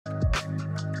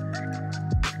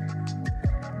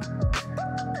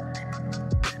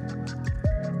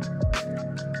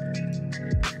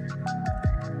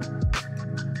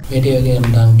Video Game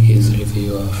Dunkey's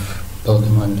review of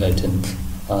Pokemon Legends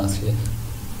Arceus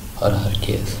or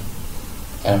Arceus.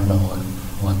 I don't know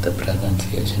what the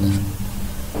pronunciation is.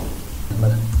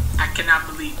 I cannot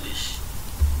believe this.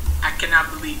 I cannot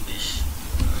believe this.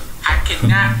 I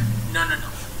cannot. No.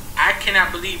 I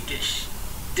cannot believe this.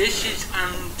 This is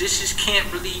can't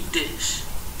believe this.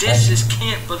 This is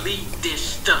can't believe this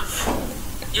stuff.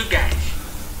 You guys,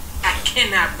 I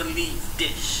cannot believe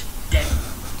this. That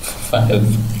 5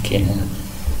 cannot.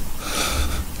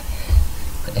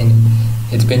 And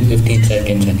it's been 15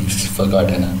 seconds and he's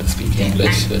forgotten how to speak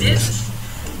English with this.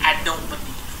 I don't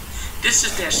believe. This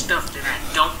is that stuff that I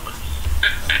don't believe.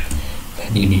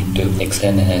 And you need to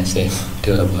extend an essay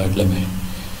to a word limit.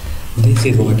 This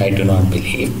is what I do not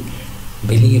believe.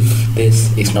 Believe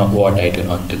this is not what I do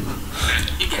not do.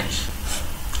 You guys,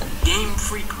 Game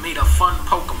Freak made a fun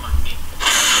Pokemon game.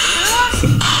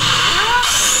 Fun Pokemon.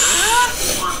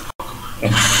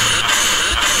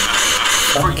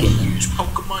 For years,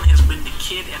 Pokemon has been the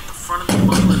kid at the front of the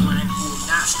bubbling line who will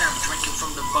not stop drinking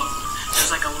from the bubbler.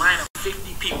 There's like a line of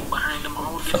 50 people behind him,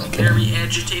 all getting very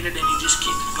agitated, and he just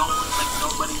keeps going like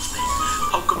nobody's there.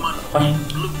 Pokemon red,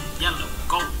 blue, yellow,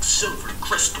 gold, silver,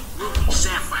 crystal, ruby,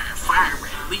 sapphire, fire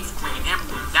red, leaf green,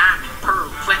 emerald, diamond, pearl,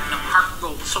 platinum, heart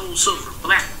gold, soul silver,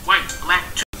 black 2,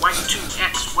 white 2,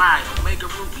 X, Y,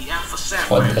 omega ruby, alpha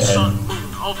sapphire, sun,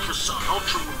 moon, ultra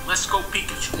moon, let's go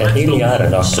Pikachu, let's go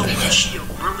solar shield,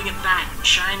 brilliant diamond,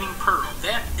 shining pearl.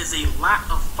 That is a lot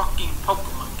of fucking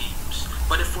Pokemon games.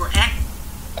 But if we're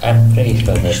I'm pretty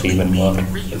sure there's even more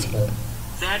as well.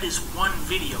 That is one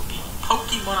video game.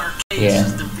 Pokemon Arceus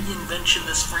is the reinvention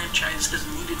this franchise has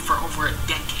needed for over a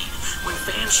decade. When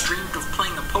fans dreamed of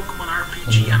playing a Pokemon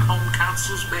RPG on home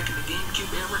consoles back in the GameCube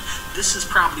era, this is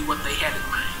probably what they had in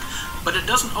mind. But it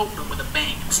doesn't open with a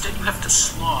bang. Instead, you have to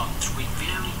slog through a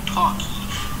very talky,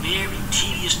 very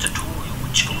tedious tutorial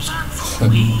which goes on for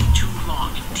way too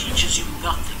long and teaches you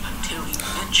nothing until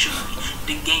eventually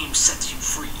the game sets you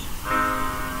free.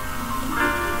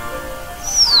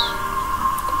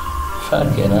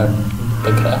 Fucking hell,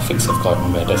 the graphics have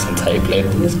gotten better since I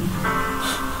played this.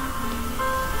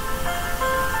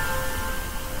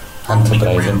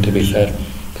 Unsurprising to be fair,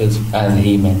 because as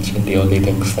he mentioned, the only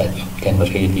things that can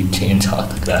really change are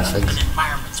the graphics.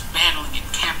 Environments, battling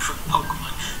and capturing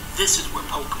Pokemon. This is where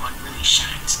Pokemon really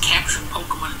shines. Capturing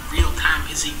Pokemon in real time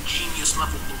is a genius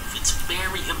level move. It's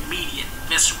very immediate,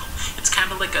 visceral. It's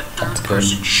kind of like a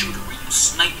third-person shooter where you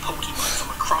snipe Pokemon from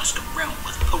across the realm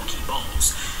with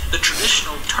Pokeballs. The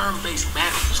traditional turn-based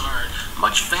battles are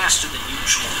much faster than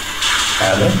usual.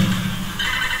 Are they?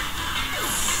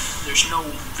 There's no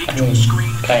victory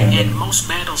screen, and most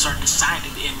battles are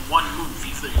decided in one move.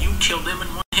 Either you kill them in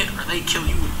one hit, or they kill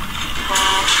you in one hit.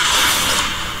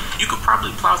 You could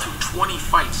probably plow through 20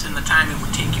 fights in the time it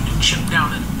would take you to chip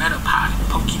down a Metapod in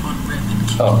Pokemon Red that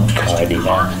keeps casting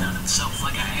carbon on itself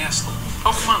like an asshole.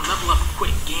 Pokemon level up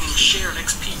quick, gaining shared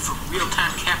XP from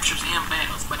real-time captures and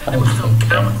battles, but it never felt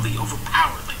comically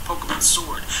overpowered like Pokemon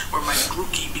Sword, where my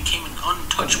Grookey became an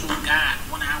untouchable god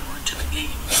 1 hour into the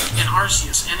game. In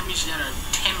Arceus, enemies that are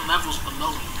 10 levels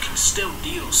below you can still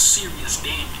deal serious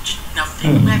damage. Now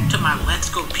think back to my Let's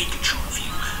Go Pikachu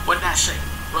review. What did I say?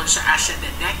 Well, I said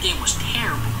that game was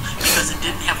terrible because it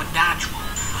didn't have a dodge roll.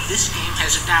 This game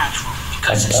has a dodge roll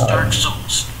because it's Dark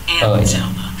Souls and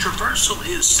Zelda. Traversal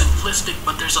is simplistic,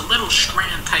 but there's a little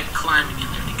strand type climbing in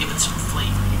there to give it some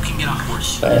flavor. You can get a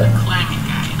horse, a climbing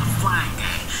guy, and a flying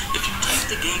guy. If you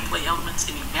take the gameplay elements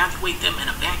and evaluate them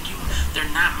in a vacuum, they're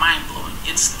not mind-blowing.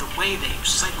 It's the way they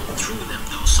cycle through them,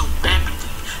 though, so rapidly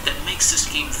that makes this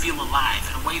game feel alive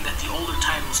in a way that the older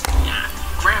titles do not.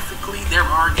 Graphically, there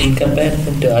are in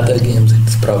comparison to other games,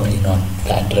 it's probably not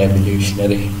that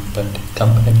revolutionary, but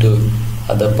compared to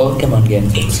other Pokemon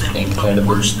games, it's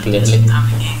incredible. Clearly.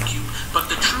 But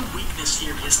the true weakness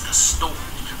here is the story.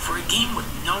 For a game with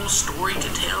no story to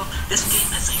tell, this game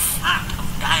has a lot of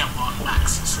dialogue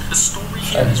boxes. The story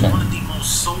here is one of the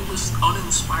most soulless,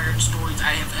 uninspired stories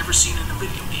I have ever seen in a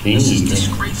video game. This is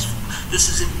disgraceful. This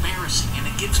is embarrassing, and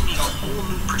it gives me a whole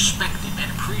new perspective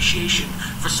and appreciation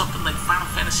for something like Final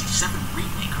Fantasy VII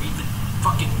Remake or even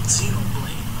fucking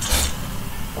Xenoblade.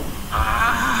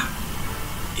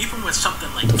 Even with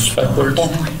something like Kingdom Hearts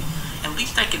 3, at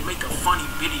least I can make a funny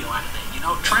video out of that, you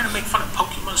know? Trying to make fun of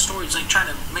Pokemon stories like trying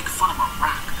to make fun of a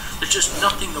rock. There's just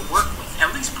nothing to work with.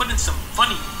 At least put in some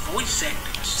funny voice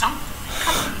acting or something.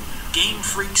 Come on. Game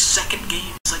Freak's second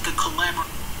game is like a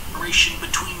collaboration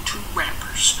between two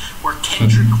rappers, where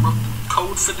Kendrick wrote the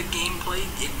code for the gameplay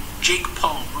and Jake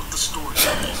Paul wrote the story.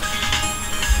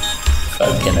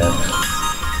 Fucking hell.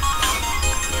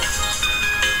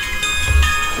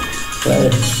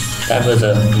 Well, That was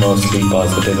a mostly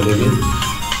positive review,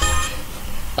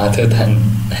 other than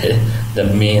the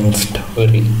main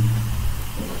story.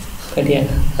 But yeah,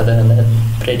 other than that,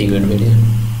 pretty good video.